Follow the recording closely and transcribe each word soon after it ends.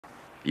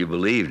You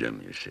believed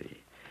him, you see.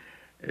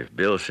 If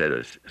Bill said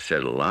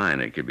a line,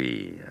 it could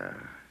be,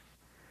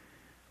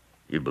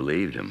 you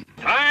believed him.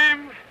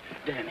 Time!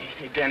 Danny,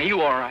 hey, Danny,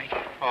 you all right?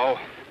 Oh.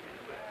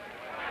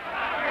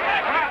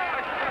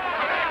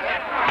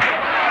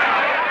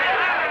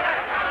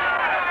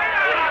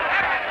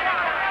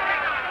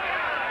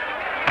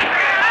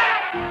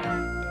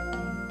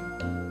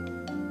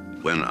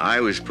 When I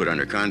was put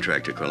under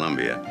contract to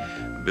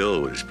Columbia,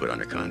 Bill was put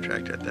under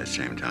contract at that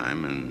same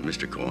time, and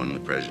Mr. Cohen, the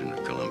president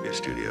of Columbia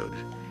Studios.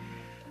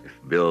 If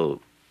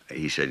Bill,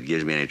 he said,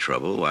 gives me any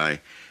trouble,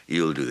 why,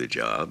 you'll do the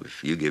job.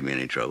 If you give me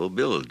any trouble,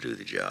 Bill will do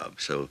the job.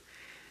 So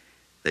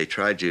he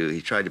tried to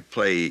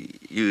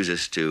use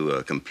us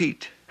to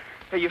compete.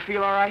 Hey, you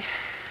feel all right?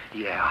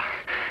 Yeah.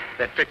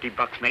 That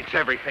 $50 makes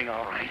everything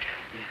all right.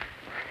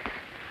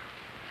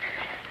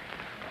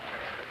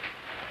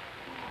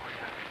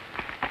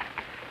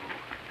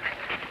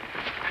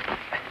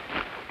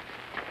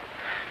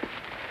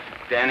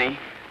 Danny?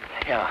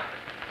 Yeah.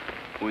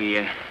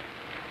 We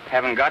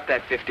haven't got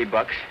that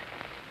 $50.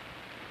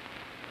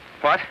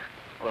 What?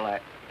 Well,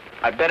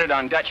 I bet it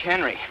on Dutch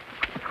Henry.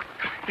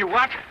 You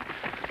what?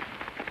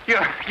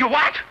 You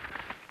what?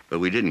 But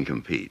we didn't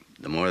compete.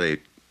 The more they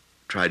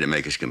tried to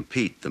make us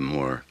compete, the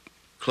more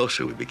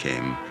closer we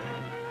became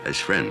as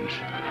friends.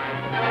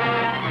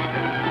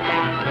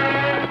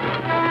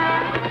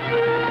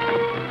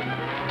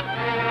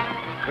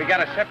 We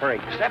gotta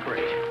separate.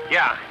 Separate?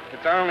 Yeah,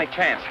 it's our only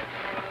chance.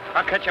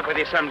 I'll catch up with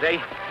you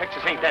someday.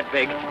 Texas ain't that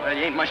big. Well,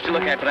 you ain't much to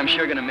look at, but I'm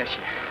sure gonna miss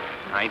you.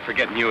 I ain't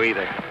forgetting you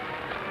either.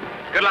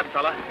 Good luck,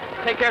 fella.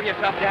 Take care of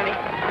yourself, Danny.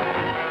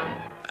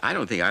 I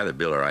don't think either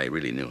Bill or I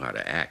really knew how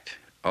to act.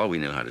 All we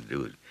knew how to do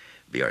was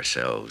be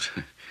ourselves.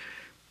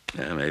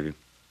 Yeah, maybe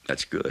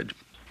that's good.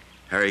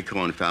 Harry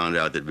Cohen found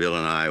out that Bill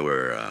and I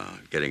were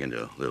getting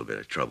into a little bit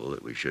of trouble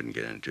that we shouldn't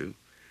get into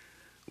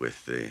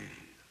with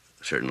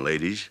certain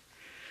ladies.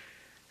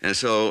 And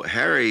so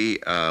Harry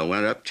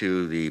went up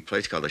to the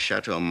place called the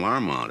Chateau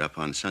Marmont up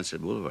on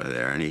Sunset Boulevard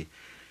there, and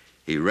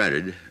he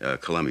rented,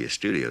 Columbia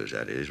Studios,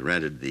 that is,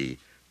 rented the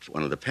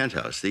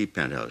penthouse,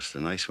 the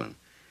nice one,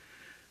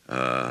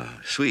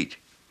 suite.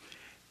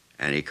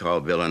 And he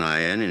called Bill and I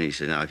in, and he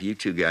said, now, if you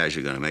two guys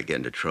are going to get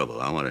into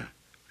trouble, I want to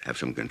have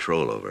some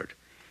control over it.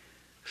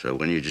 So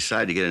when you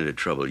decide to get into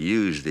trouble,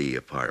 use the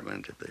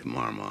apartment at the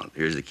Marmont.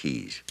 Here's the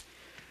keys.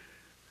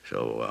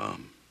 So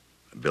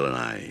Bill and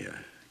I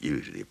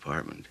used the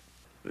apartment.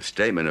 The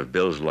statement of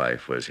Bill's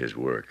life was his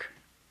work.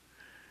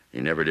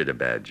 He never did a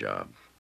bad job.